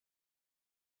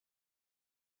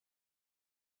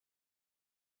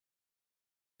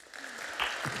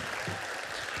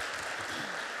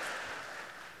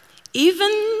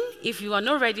Even if you are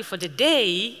not ready for the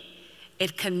day,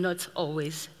 it cannot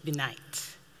always be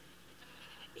night.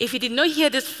 If you did not hear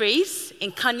this phrase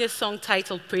in Kanye's song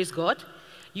titled Praise God,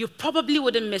 you probably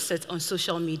wouldn't miss it on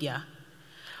social media.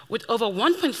 With over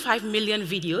 1.5 million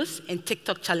videos and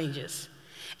TikTok challenges,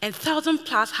 and 1,000+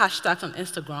 hashtags on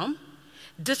Instagram,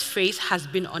 this phrase has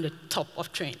been on the top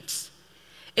of trends.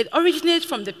 It originates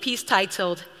from the piece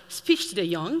titled Speech to the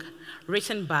Young,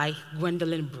 written by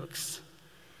Gwendolyn Brooks.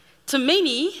 To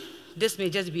many, this may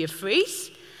just be a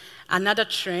phrase, another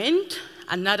trend,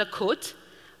 another quote,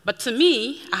 but to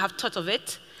me, I have thought of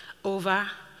it over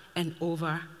and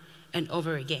over and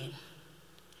over again.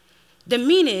 The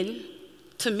meaning,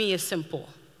 to me, is simple.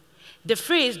 The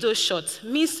phrase, "those short,"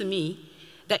 means to me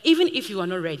that even if you are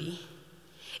not ready,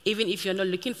 even if you're not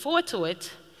looking forward to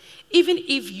it, even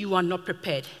if you are not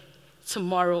prepared,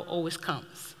 tomorrow always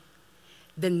comes.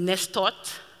 The next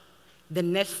thought, the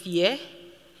next year,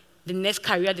 the next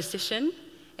career decision,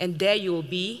 and there you will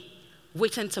be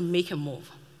waiting to make a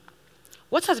move.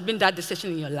 What has been that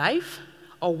decision in your life,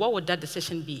 or what would that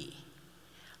decision be?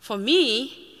 For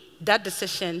me, that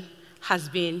decision has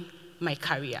been my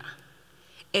career.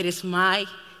 It is my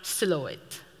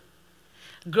silhouette.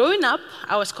 Growing up,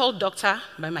 I was called doctor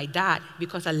by my dad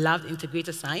because I loved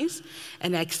integrated science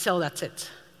and I excelled at it.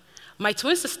 My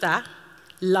twin sister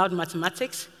loved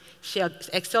mathematics. She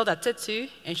excelled at it too,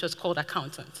 and she was called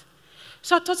accountant.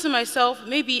 So I thought to myself,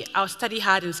 maybe I'll study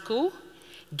hard in school,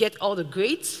 get all the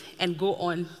grades, and go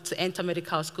on to enter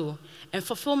medical school and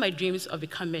fulfill my dreams of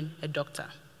becoming a doctor.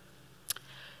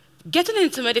 Getting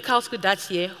into medical school that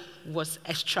year was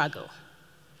a struggle.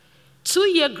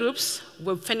 2-year groups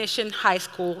were finishing high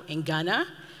school in Ghana,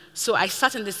 so I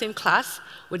sat in the same class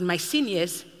with my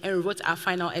seniors and wrote our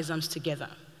final exams together.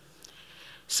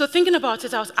 So thinking about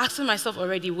it, I was asking myself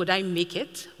already, would I make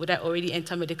it? Would I already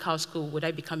enter medical school? Would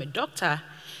I become a doctor?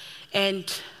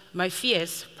 And my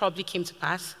fears probably came to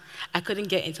pass. I couldn't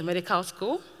get into medical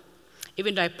school,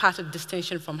 even though I passed with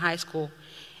distinction from high school.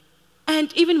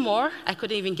 And even more, I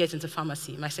couldn't even get into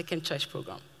pharmacy, my second choice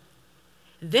program.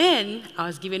 Then I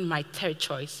was given my third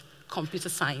choice, computer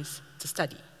science, to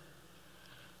study.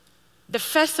 The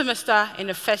first semester in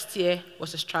the first year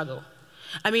was a struggle.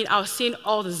 I mean, I was seeing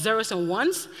all the zeros and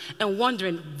ones and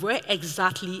wondering where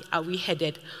exactly are we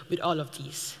headed with all of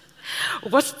these?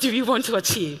 What do we want to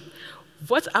achieve?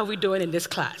 What are we doing in this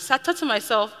class? So I thought to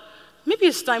myself, maybe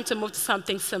it's time to move to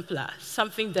something simpler,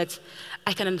 something that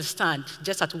I can understand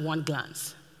just at one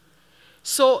glance.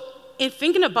 So in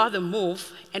thinking about the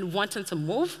move and wanting to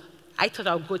move, I thought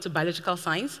I would go to biological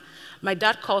science. My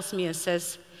dad calls me and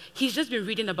says, he's just been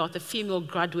reading about a female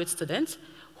graduate student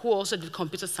who also did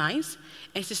computer science,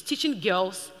 and she's teaching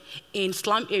girls in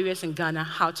slum areas in Ghana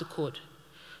how to code.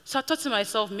 So I thought to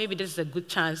myself, maybe this is a good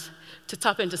chance to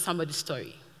tap into somebody's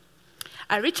story.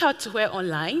 I reached out to her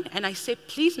online, and I said,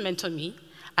 please mentor me.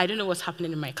 I don't know what's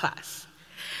happening in my class.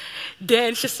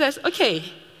 Then she says, okay.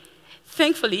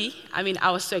 Thankfully, I mean, I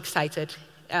was so excited.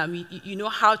 You know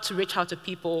how to reach out to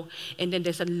people, and then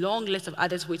there's a long list of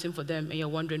others waiting for them, and you're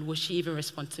wondering, will she even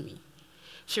respond to me?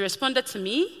 She responded to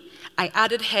me. I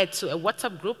added her to a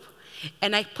WhatsApp group,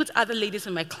 and I put other ladies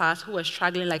in my class who were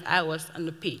struggling like I was on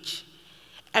the page.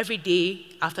 Every day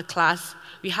after class,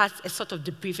 we had a sort of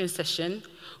debriefing session.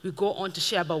 We go on to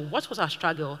share about what was our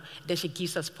struggle, then she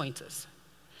gives us pointers.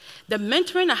 The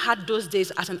mentoring I had those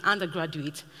days as an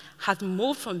undergraduate has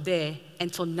moved from there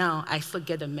until now I still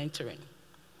get the mentoring.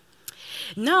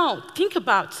 Now, think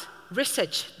about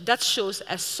research that shows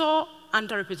a sore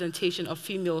underrepresentation of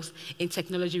females in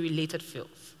technology-related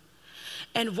fields.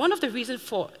 And one of the reasons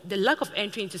for the lack of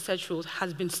entry into such roles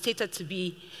has been stated to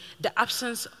be the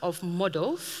absence of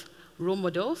models, role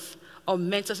models, or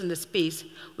mentors in the space,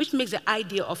 which makes the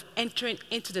idea of entering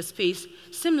into the space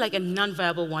seem like a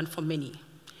non-viable one for many.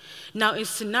 Now, in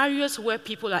scenarios where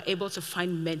people are able to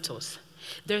find mentors,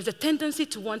 there is a tendency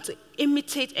to want to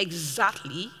imitate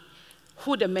exactly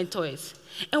who the mentor is.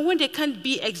 And when they can't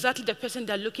be exactly the person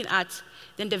they're looking at,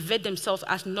 then they vet themselves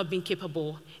as not being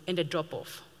capable and they drop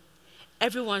off.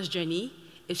 Everyone's journey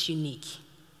is unique.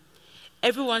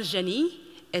 Everyone's journey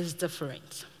is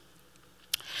different.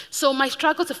 So my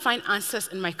struggle to find answers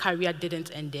in my career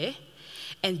didn't end there.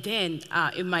 And then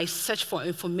in my search for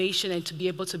information and to be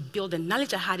able to build the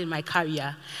knowledge I had in my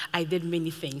career, I did many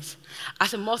things.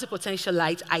 As a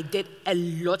multi-potentialite, I did a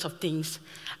lot of things.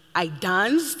 I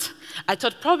danced. I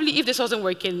thought probably if this wasn't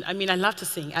working, I mean, I love to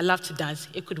sing, I love to dance,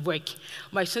 it could work.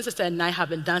 My twin sister and I have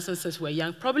been dancing since we were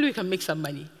young. Probably we can make some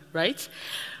money, right?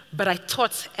 But I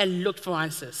thought and looked for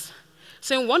answers.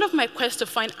 So in one of my quests to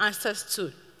find answers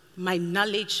to my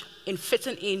knowledge in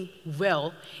fitting in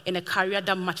well in a career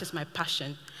that matches my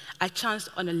passion, I chanced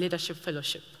on a leadership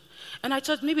fellowship. And I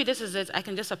thought, maybe this is it. I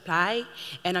can just apply,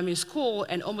 and I'm in school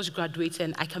and almost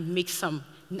graduating. I can take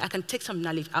some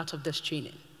knowledge out of this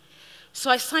training.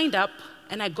 So I signed up,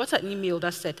 and I got an email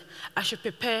that said I should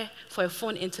prepare for a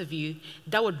phone interview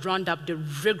that would round up the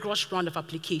rigorous round of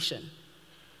application.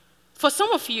 For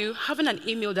some of you, having an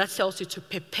email that tells you to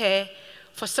prepare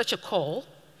for such a call,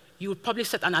 you would probably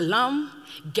set an alarm,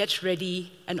 get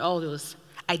ready, and all those.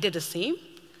 I did the same,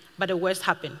 but the worst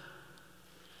happened.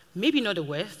 Maybe not the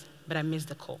worst, but I missed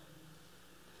the call.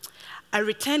 I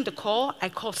returned the call. I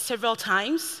called several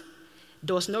times.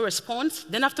 There was no response.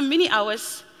 Then after many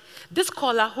hours, this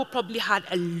caller, who probably had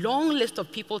a long list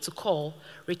of people to call,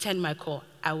 returned my call.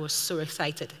 I was so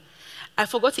excited. I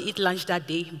forgot to eat lunch that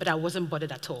day, but I wasn't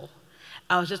bothered at all.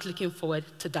 I was just looking forward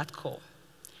to that call.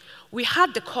 We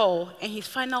had the call, and his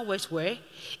final words were,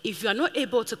 if you are not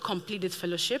able to complete this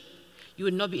fellowship, you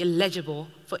will not be eligible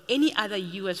for any other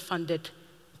US-funded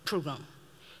program.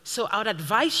 So I would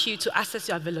advise you to assess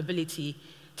your availability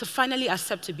to finally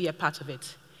accept to be a part of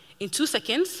it. In 2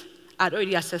 seconds, I'd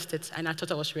already assessed it, and I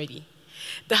thought I was ready.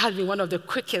 That has been one of the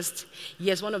quickest,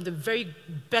 yes, one of the very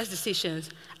best decisions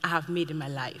I have made in my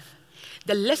life.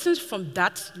 The lessons from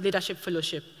that leadership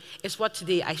fellowship is what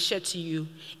today I share to you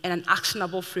in an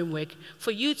actionable framework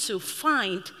for you to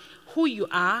find who you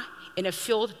are in a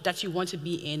field that you want to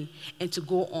be in and to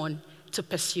go on to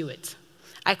pursue it.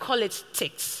 I call it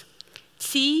TICS,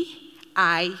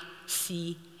 T-I-C-S.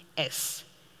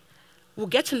 We'll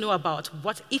get to know about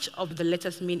what each of the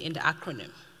letters mean in the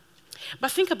acronym.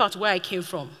 But think about where I came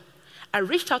from. I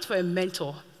reached out for a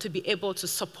mentor to be able to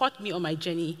support me on my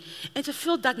journey and to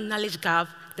fill that knowledge gap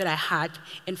that I had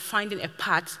in finding a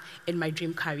path in my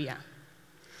dream career.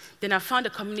 Then I found a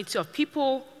community of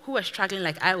people who were struggling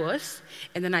like I was,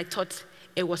 and then I thought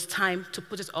it was time to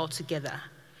put it all together,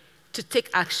 to take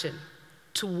action,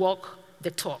 to walk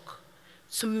the talk,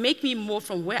 to make me move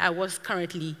from where I was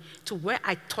currently to where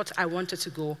I thought I wanted to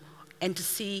go, and to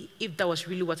see if that was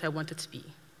really what I wanted to be.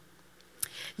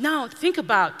 Now, think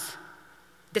about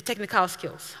the technical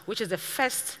skills, which is the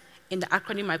first in the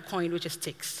acronym I coined, which is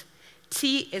TICS.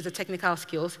 T is the technical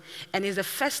skills, and is the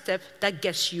first step that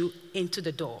gets you into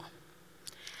the door.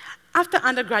 After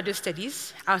undergraduate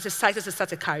studies, I was excited to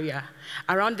start a career.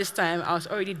 Around this time, I was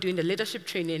already doing the leadership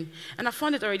training, and I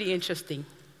found it already interesting.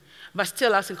 But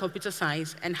still, I was in computer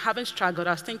science, and having struggled,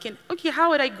 I was thinking, okay,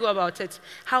 how would I go about it?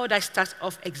 How would I start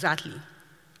off exactly?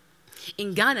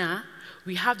 In Ghana,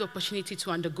 we have the opportunity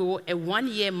to undergo a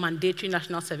 1-year mandatory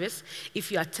national service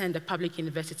if you attend a public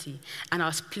university. And I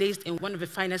was placed in one of the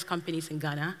finest companies in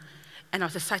Ghana, and I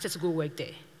was excited to go work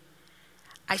there.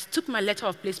 I took my letter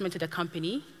of placement to the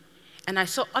company, and I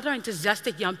saw other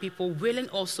enthusiastic young people willing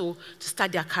also to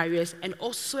start their careers and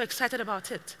also excited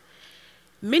about it.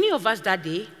 Many of us that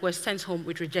day were sent home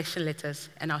with rejection letters,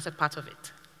 and I was a part of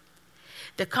it.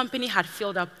 The company had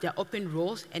filled up their open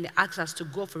roles, and they asked us to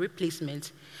go for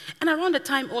replacement. And around the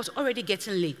time, it was already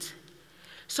getting late.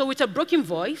 So with a broken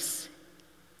voice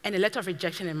and a letter of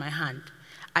rejection in my hand,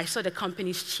 I saw the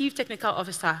company's chief technical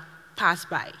officer pass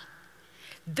by.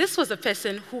 This was the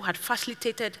person who had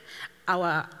facilitated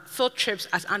our field trips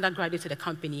as undergraduates to the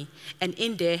company. And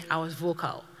in there, I was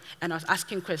vocal, and I was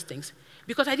asking questions.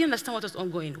 Because I didn't understand what was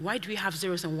ongoing. Why do we have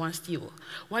zeros and ones still?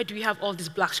 Why do we have all these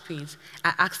black screens?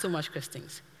 I asked so much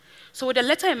questions. So with a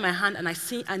letter in my hand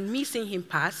and me seeing him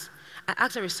pass, I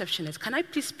asked the receptionist, can I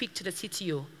please speak to the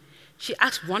CTO? She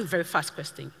asked one very fast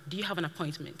question, do you have an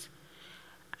appointment?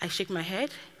 I shake my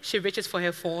head, she reaches for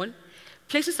her phone,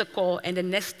 places a call, and the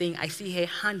next thing I see her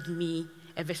hand me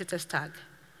a visitor's tag.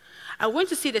 I went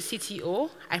to see the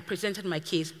CTO, I presented my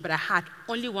case, but I had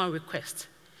only one request.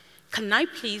 Can I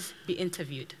please be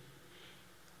interviewed?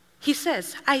 He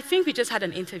says, I think we just had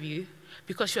an interview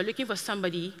because you're looking for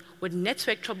somebody with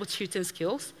network troubleshooting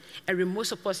skills and remote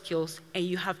support skills, and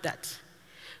you have that.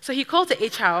 So he called the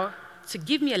HR to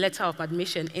give me a letter of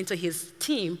admission into his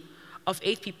team of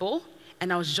 8 people,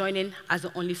 and I was joining as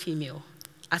the only female,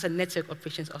 as a network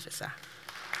operations officer.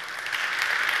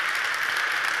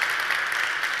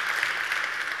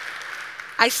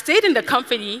 I stayed in the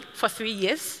company for 3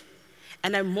 years,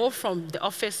 and I moved from the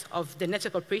office of the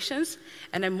network operations,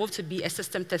 and I moved to be a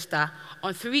system tester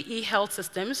on 3 e-health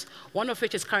systems, one of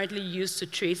which is currently used to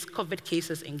trace COVID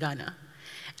cases in Ghana.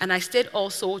 And I stayed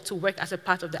also to work as a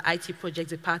part of the IT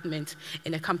project department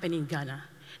in a company in Ghana.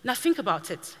 Now think about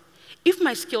it. If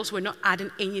my skills were not adding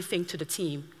anything to the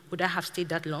team, would I have stayed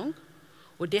that long?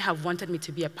 Would they have wanted me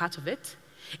to be a part of it?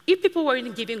 If people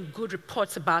weren't giving good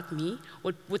reports about me,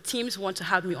 would teams want to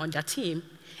have me on their team?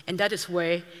 And that is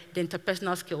where the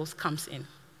interpersonal skills comes in.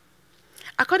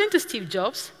 According to Steve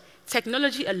Jobs,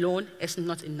 technology alone is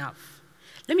not enough.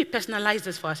 Let me personalize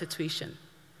this for our situation.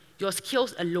 Your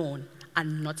skills alone are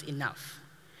not enough.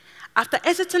 After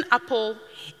exiting Apple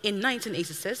in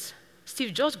 1986,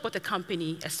 Steve Jobs bought a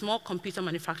company, a small computer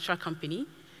manufacturer company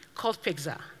called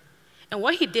Pixar. And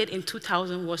what he did in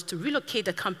 2000 was to relocate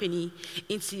the company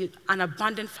into an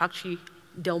abandoned factory,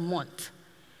 Del Monte.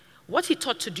 What he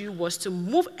thought to do was to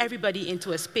move everybody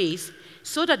into a space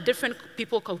so that different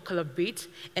people could collaborate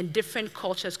and different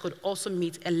cultures could also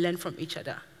meet and learn from each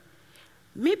other.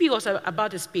 Maybe it was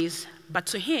about the space, but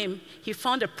to him, he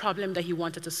found a problem that he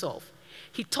wanted to solve.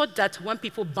 He thought that when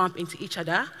people bump into each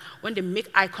other, when they make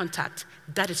eye contact,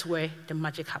 that is where the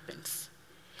magic happens.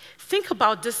 Think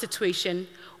about this situation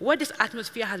where this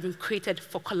atmosphere has been created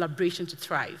for collaboration to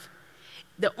thrive.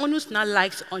 The onus now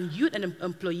lies on you and the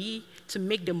employee to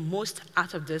make the most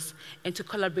out of this and to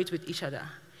collaborate with each other.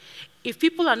 If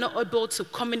people are not able to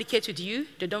communicate with you,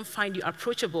 they don't find you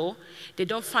approachable, they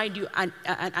don't find you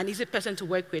an easy person to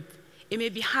work with, it may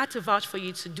be hard to vouch for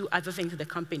you to do other things in the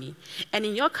company. And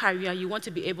in your career, you want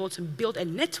to be able to build a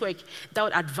network that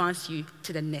would advance you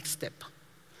to the next step.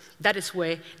 That is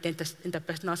where the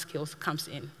interpersonal skills comes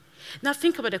in. Now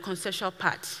think about the conceptual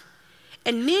part.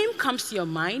 A name comes to your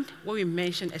mind when we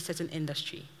mention a certain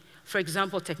industry. For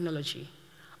example, technology,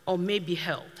 or maybe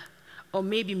health, or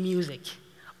maybe music,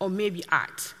 or maybe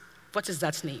art. What is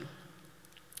that name?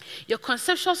 Your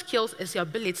conceptual skills is your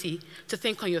ability to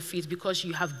think on your feet because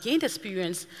you have gained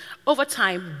experience over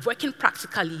time working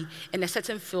practically in a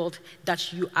certain field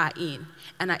that you are in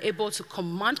and are able to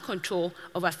command control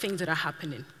over things that are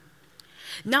happening.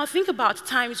 Now think about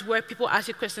times where people ask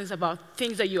you questions about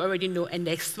things that you already know and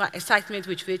the excitement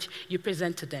with which you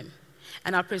present to them.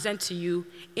 And I'll present to you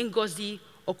Ngozi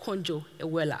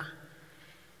Okonjo-Iweala.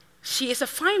 She is a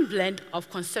fine blend of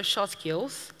conceptual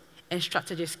skills and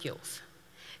strategy skills.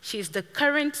 She is the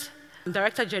current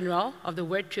Director General of the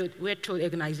World Trade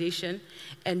Organization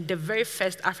and the very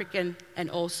first African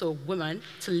and also woman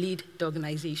to lead the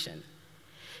organization.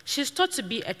 She's taught to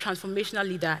be a transformational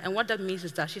leader, and what that means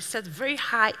is that she sets very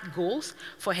high goals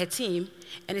for her team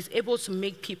and is able to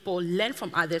make people learn from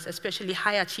others, especially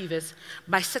high achievers,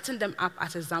 by setting them up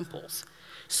as examples.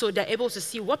 So they're able to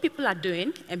see what people are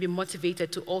doing and be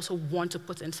motivated to also want to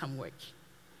put in some work.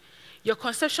 Your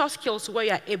conceptual skills, where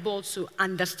you're able to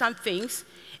understand things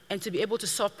and to be able to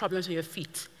solve problems on your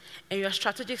feet. And your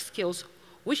strategic skills,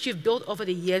 which you've built over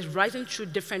the years, rising through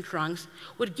different ranks,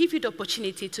 would give you the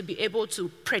opportunity to be able to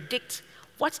predict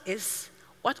what is,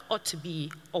 what ought to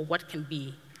be, or what can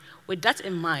be. With that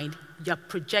in mind, you're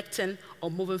projecting or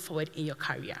moving forward in your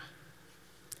career.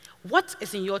 What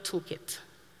is in your toolkit?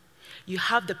 You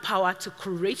have the power to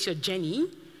create your journey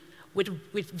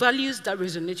with values that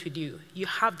resonate with you. You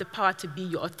have the power to be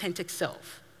your authentic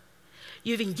self.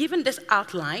 You've been given this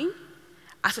outline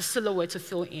as a silhouette to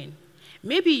fill in.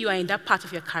 Maybe you are in that part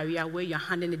of your career where you're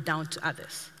handing it down to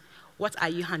others. What are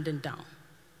you handing down?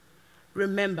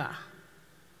 Remember,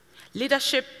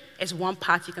 leadership is one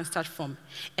part you can start from,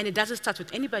 and it doesn't start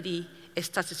with anybody, it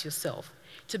starts with yourself.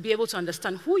 To be able to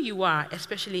understand who you are,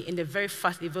 especially in the very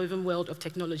fast evolving world of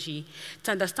technology,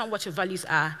 to understand what your values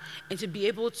are, and to be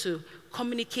able to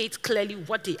communicate clearly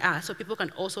what they are so people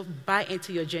can also buy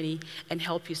into your journey and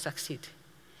help you succeed.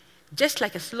 Just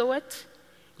like a silhouette,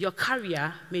 your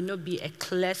career may not be a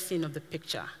clear scene of the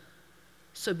picture.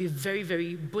 So be very,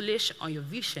 very bullish on your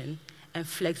vision and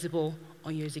flexible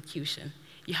on your execution.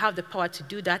 You have the power to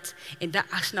do that in that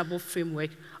actionable framework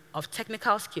of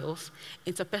technical skills,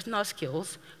 interpersonal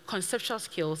skills, conceptual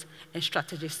skills, and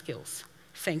strategic skills.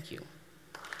 Thank you.